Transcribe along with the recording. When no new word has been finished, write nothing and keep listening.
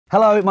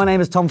Hello, my name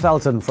is Tom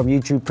Felton from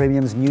YouTube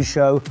Premium's new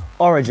show,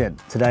 Origin.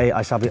 Today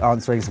I shall be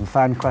answering some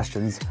fan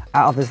questions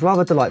out of this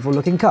rather delightful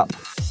looking cup.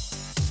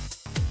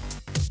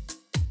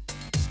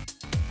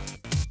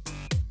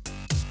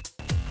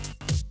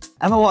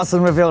 Emma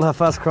Watson revealed her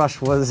first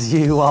crush was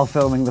you while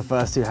filming the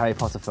first two Harry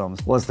Potter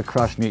films. Was the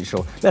crush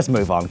mutual? Let's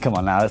move on, come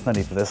on now, there's no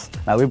need for this.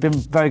 We've been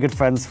very good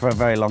friends for a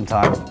very long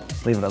time.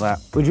 Leave it at that.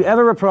 Would you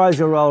ever reprise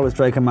your role as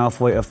Draco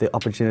Malfoy if the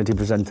opportunity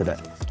presented it?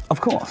 Of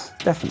course,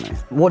 definitely.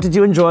 What did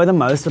you enjoy the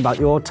most about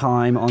your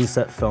time on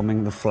set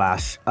filming The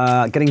Flash?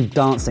 Getting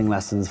dancing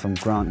lessons from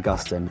Grant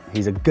Gustin.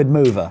 He's a good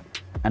mover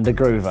and a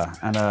groover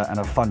and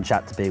a fun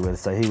chap to be with,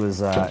 so he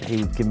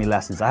would give me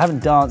lessons. I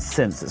haven't danced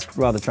since, it's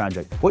rather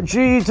tragic. What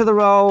drew you to the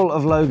role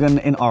of Logan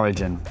in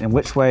Origin? In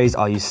which ways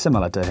are you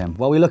similar to him?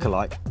 Well, we look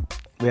alike.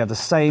 We have the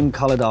same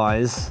coloured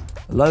eyes.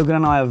 Logan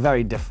and I are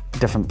very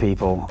different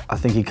people. I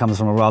think he comes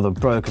from a rather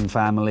broken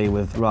family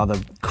with rather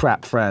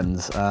crap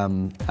friends,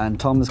 and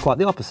Tom is quite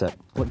the opposite.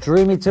 What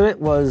drew me to it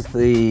was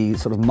the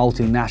sort of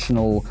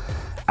multinational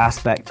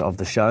aspect of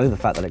the show, the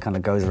fact that it kind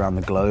of goes around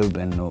the globe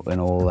in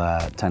all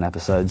 10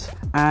 episodes.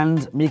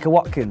 And Mika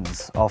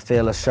Watkins, our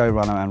fearless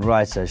showrunner and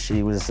writer,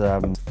 she was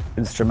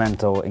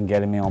instrumental in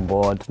getting me on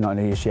board. Not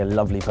only is she a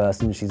lovely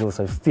person, she's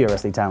also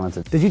furiously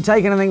talented. Did you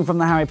take anything from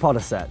the Harry Potter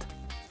set?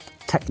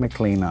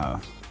 Technically, no.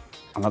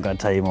 I'm not going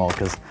to tell you more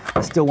because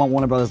I still want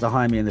Warner Brothers to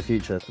hire me in the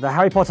future. The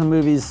Harry Potter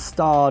movies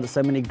starred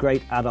so many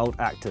great adult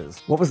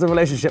actors. What was the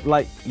relationship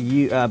like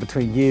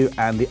between you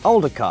and the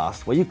older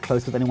cast? Were you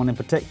close with anyone in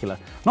particular?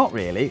 Not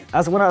really.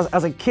 As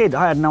a kid,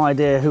 I had no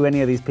idea who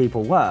any of these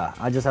people were.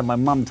 I just had my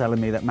mum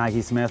telling me that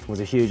Maggie Smith was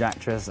a huge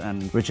actress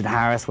and Richard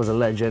Harris was a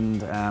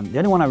legend. The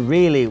only one I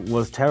really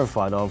was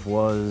terrified of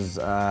was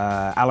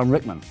Alan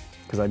Rickman,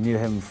 because I knew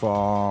him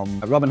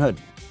from Robin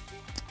Hood.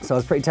 So I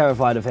was pretty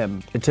terrified of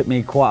him. It took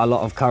me quite a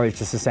lot of courage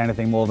just to say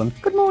anything more than,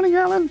 "Good morning,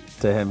 Alan,"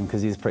 to him,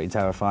 because he's pretty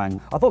terrifying.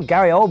 I thought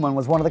Gary Oldman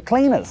was one of the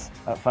cleaners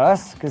at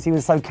first, because he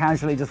was so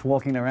casually just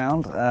walking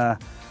around.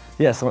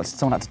 Yeah, so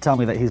someone had to tell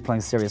me that he was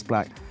playing Sirius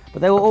Black.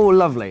 But they were all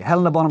lovely.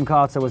 Helena Bonham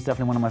Carter was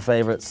definitely one of my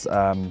favourites.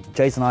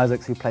 Jason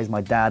Isaacs, who plays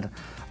my dad,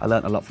 I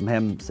learnt a lot from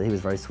him, so he was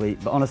very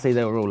sweet. But honestly,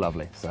 they were all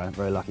lovely, so I'm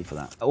very lucky for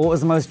that. What was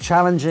the most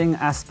challenging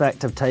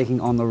aspect of taking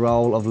on the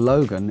role of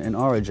Logan in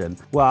Origin?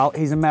 Well,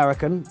 he's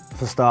American,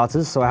 for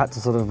starters, so I had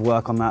to sort of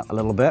work on that a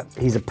little bit.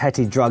 He's a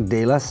petty drug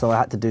dealer, so I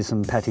had to do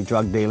some petty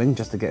drug dealing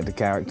just to get into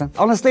character.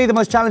 Honestly, the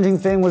most challenging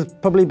thing was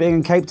probably being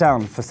in Cape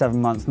Town for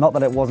 7 months. Not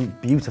that it wasn't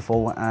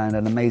beautiful and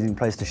an amazing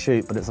place to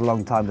shoot, but it's a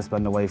long time to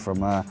spend away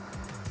from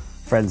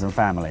friends and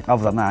family.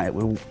 Other than that, it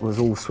was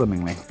all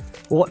swimmingly.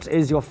 What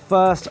is your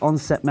first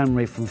on-set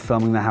memory from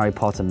filming the Harry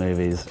Potter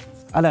movies?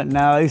 I don't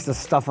know, I used to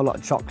stuff a lot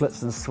of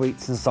chocolates and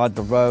sweets inside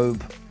the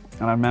robe.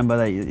 And I remember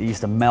they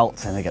used to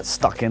melt and they get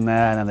stuck in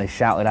there and then they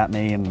shouted at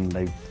me and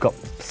they got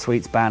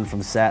sweets banned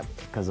from set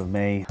because of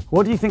me.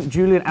 What do you think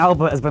Julian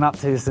Albert has been up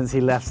to since he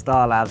left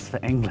Star Labs for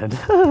England?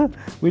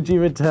 Would you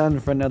return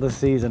for another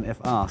season if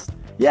asked?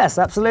 Yes,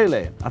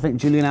 absolutely. I think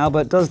Julian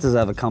Albert does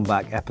deserve a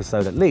comeback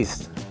episode at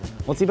least.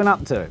 What's he been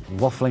up to?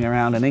 Waffling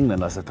around in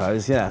England, I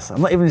suppose, yes.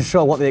 I'm not even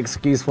sure what the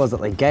excuse was that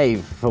they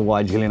gave for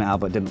why Julian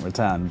Albert didn't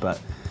return, but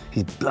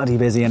he's bloody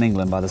busy in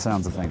England by the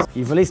sounds of things.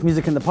 You've released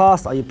music in the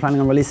past. Are you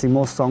planning on releasing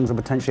more songs and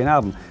potentially an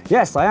album?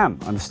 Yes, I am.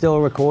 I'm still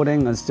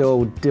recording and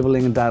still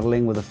dibbling and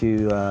daddling with a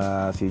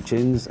few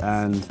tunes,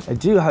 and I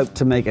do hope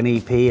to make an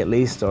EP at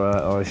least,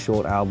 or a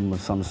short album of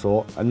some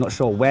sort. I'm not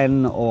sure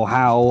when or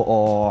how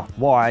or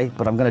why,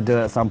 but I'm going to do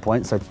it at some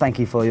point, so thank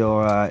you for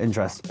your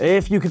interest.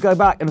 If you could go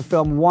back and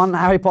film one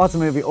Harry Potter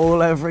movie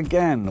all over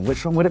again,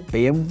 which one would it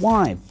be and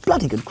why?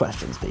 Bloody good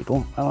questions,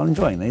 people. I'm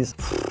enjoying these.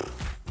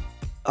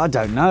 I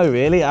don't know,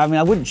 really. I mean,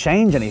 I wouldn't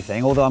change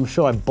anything, although I'm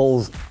sure I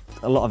ballsed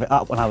a lot of it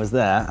up when I was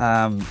there.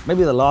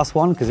 Maybe the last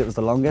one, because it was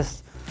the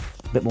longest.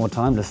 A bit more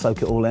time to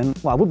soak it all in.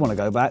 Well, I would want to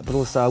go back, but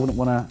also I wouldn't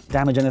want to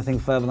damage anything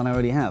further than I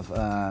already have.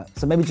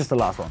 So maybe just the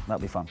last one,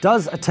 that'd be fun.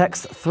 Does a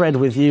text thread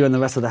with you and the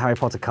rest of the Harry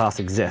Potter cast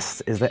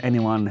exist? Is there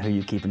anyone who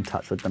you keep in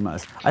touch with the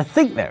most? I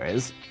think there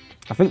is.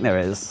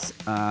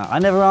 I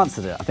never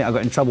answered it. I think I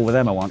got in trouble with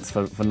Emma once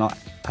for not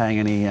paying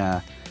any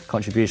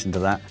contribution to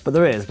that. But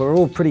there is, but we're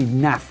all pretty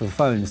naff with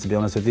phones, to be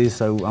honest with you,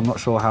 so I'm not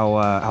sure how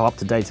up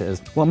to date it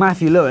is. Well,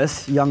 Matthew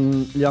Lewis,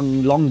 young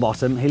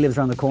Longbottom, he lives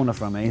around the corner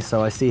from me,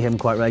 so I see him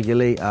quite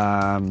regularly.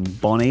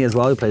 Bonnie as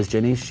well, who plays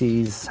Ginny,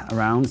 she's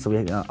around,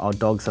 so our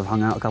dogs have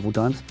hung out a couple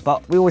times.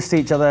 But we always see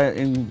each other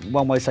in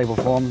one way, shape or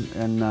form,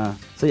 and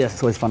so yes,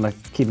 it's always fun to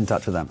keep in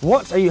touch with them.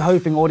 What are you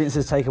hoping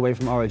audiences take away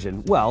from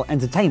Origin? Well,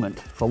 entertainment,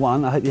 for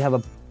one. I hope you have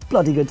a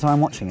bloody good time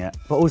watching it.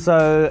 But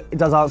also, it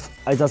does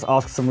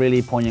ask some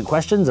really poignant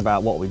questions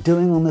about what we're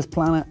doing on this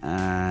planet,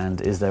 and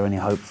is there any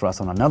hope for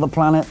us on another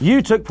planet?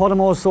 You took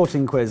Pottermore's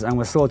sorting quiz and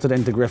were sorted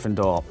into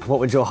Gryffindor. What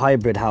would your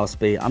hybrid house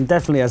be? I'm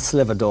definitely a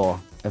Sliverdor.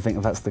 I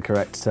think that's the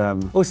correct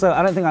term. Also,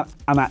 I don't think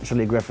I'm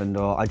actually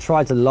Gryffindor. I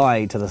tried to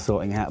lie to the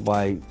sorting hat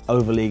by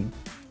overly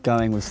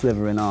going with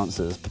Slytherin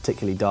answers,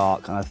 particularly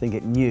dark, and I think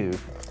it knew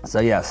So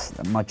yes,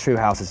 my true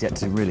house is yet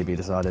to really be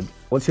decided.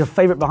 What's your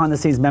favourite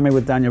behind-the-scenes memory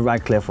with Daniel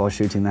Radcliffe while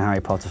shooting the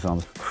Harry Potter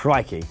films?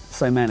 Crikey,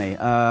 so many.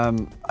 I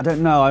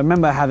don't know, I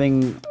remember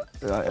having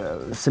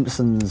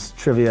Simpsons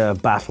trivia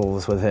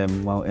battles with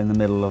him while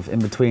in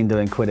between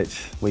doing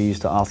Quidditch. We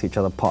used to ask each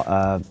other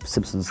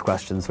Simpsons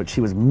questions, which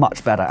he was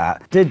much better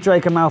at. Did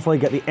Draco Malfoy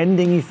get the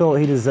ending he thought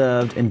he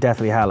deserved in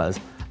Deathly Hallows?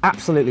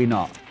 Absolutely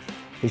not.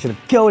 He should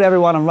have killed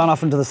everyone and run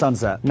off into the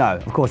sunset. No,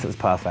 of course it was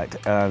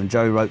perfect.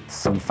 Joe wrote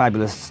some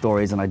fabulous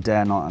stories and I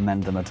dare not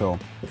amend them at all.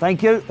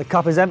 Thank you, the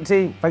cup is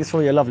empty. Thanks for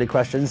all your lovely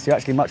questions. You're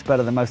actually much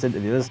better than most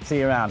interviewers. See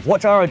you around.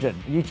 Watch Origin,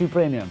 YouTube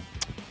Premium.